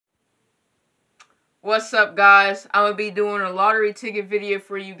What's up, guys? I'm gonna be doing a lottery ticket video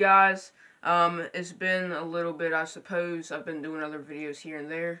for you guys. It's been a little bit, I suppose. I've been doing other videos here and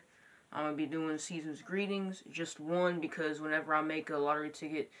there. I'm gonna be doing Season's Greetings, just one, because whenever I make a lottery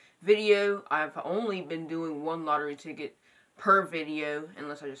ticket video, I've only been doing one lottery ticket per video,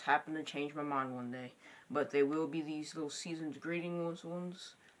 unless I just happen to change my mind one day. But they will be these little Season's Greeting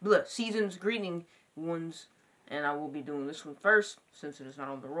Season's Greeting ones, and I will be doing this one first, since it is not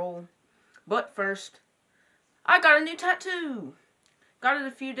on the roll. But first, I got a new tattoo. Got it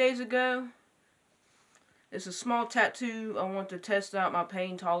a few days ago. It's a small tattoo. I want to test out my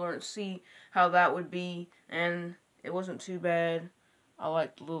pain tolerance, see how that would be, and it wasn't too bad. I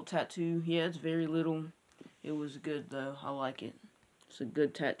like the little tattoo. Yeah, it's very little. It was good though. I like it. It's a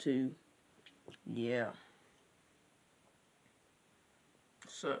good tattoo. Yeah.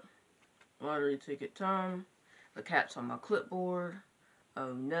 So, lottery ticket time. The cat's on my clipboard.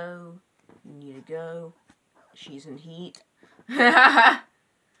 Oh no. We need to go. She's in heat.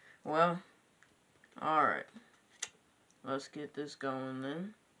 Well, alright. Let's get this going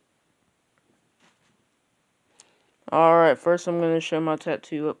then. Alright, first I'm going to show my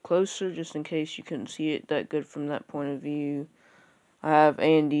tattoo up closer, just in case you couldn't see it that good from that point of view. I have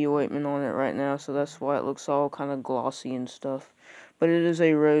A&D ointment on it right now, so that's why it looks all kind of glossy and stuff. But it is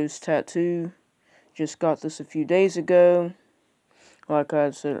a rose tattoo. Just got this a few days ago. Like I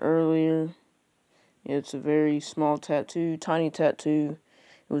had said earlier. It's a very small tattoo, tiny tattoo.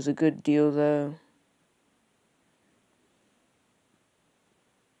 It was a good deal though.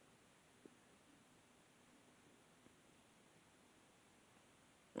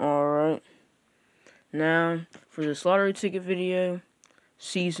 Alright. Now, for this lottery ticket video,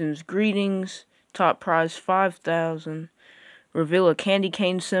 Season's Greetings, top prize $5,000. Reveal a candy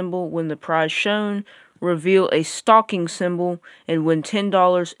cane symbol when the prize shown. Reveal a stocking symbol and win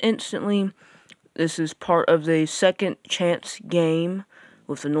 $10 instantly. This is part of the second chance game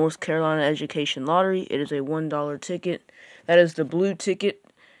with the North Carolina Education Lottery. It is a $1 ticket. That is the blue ticket.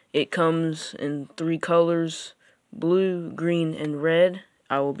 It comes in 3 colors, blue, green, and red.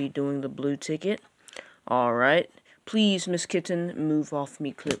 I will be doing the blue ticket. Alright. Please, Miss Kitten, move off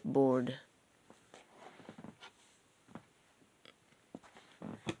me clipboard.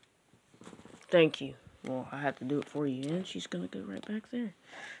 Thank you. Well, I had to do it for you, and she's gonna go right back there.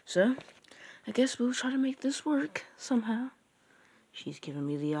 So, I guess we'll try to make this work somehow. She's giving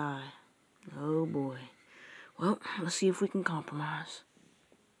me the eye. Oh boy. Well, let's see if we can compromise.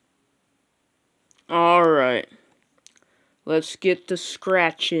 Alright. Let's get the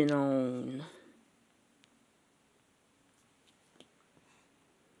scratching on.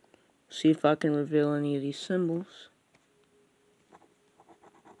 See if I can reveal any of these symbols.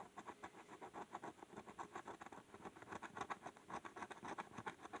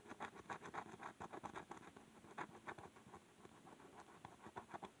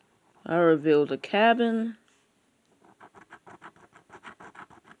 I revealed a cabin.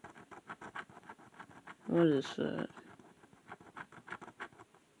 What is that?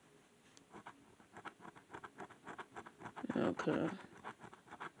 Okay.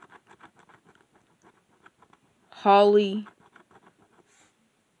 Holly.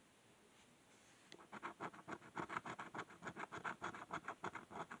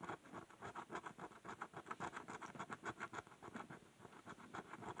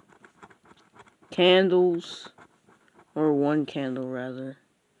 Candles. Or one candle, rather.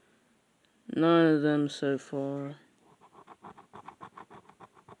 None of them so far.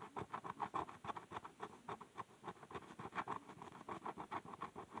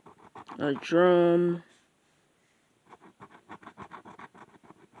 A drum.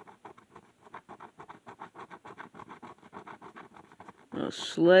 A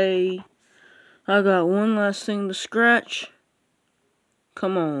sleigh. I got one last thing to scratch.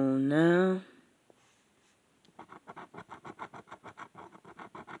 Come on now.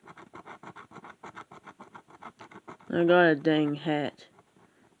 I got a dang hat.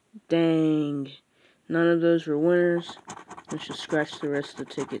 Dang. None of those were winners. Let's just scratch the rest of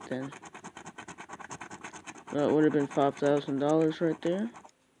the ticket then. That would have been $5,000 right there.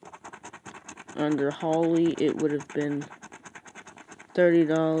 Under Holly, it would have been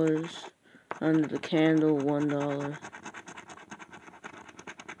 $30. Under the candle, $1.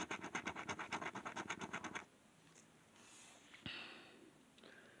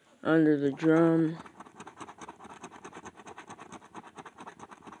 Under the drum,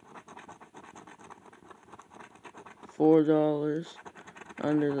 $4.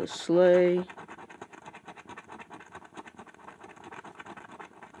 Under the sleigh,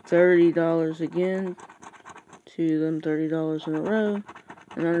 $30 again. Two of them $30 in a row.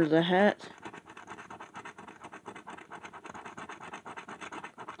 And under the hat,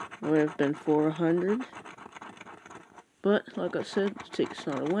 would have been 400. But, like I said, the ticket's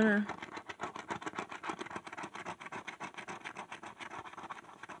not a winner.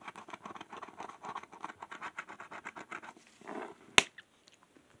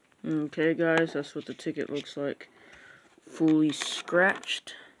 Okay, guys, that's what the ticket looks like. Fully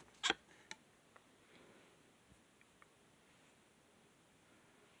scratched.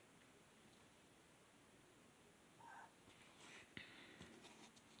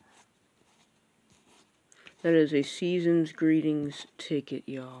 That is a Seasons Greetings ticket,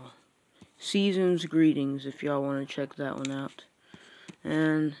 y'all. Seasons Greetings, if y'all want to check that one out.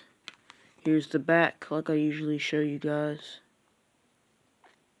 And here's the back, like I usually show you guys.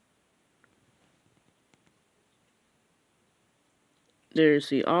 There's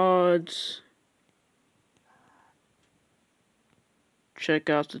the odds. Check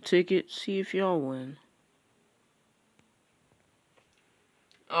out the ticket, see if y'all win.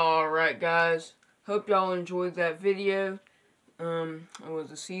 Alright, guys. Hope y'all enjoyed that video. It was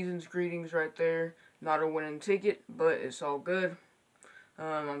the Seasons Greetings right there. Not a winning ticket, but it's all good.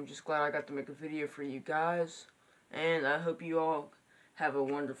 I'm just glad I got to make a video for you guys. And I hope you all have a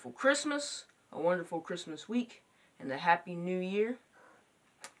wonderful Christmas, a wonderful Christmas week, and a Happy New Year.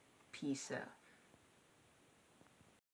 Peace out.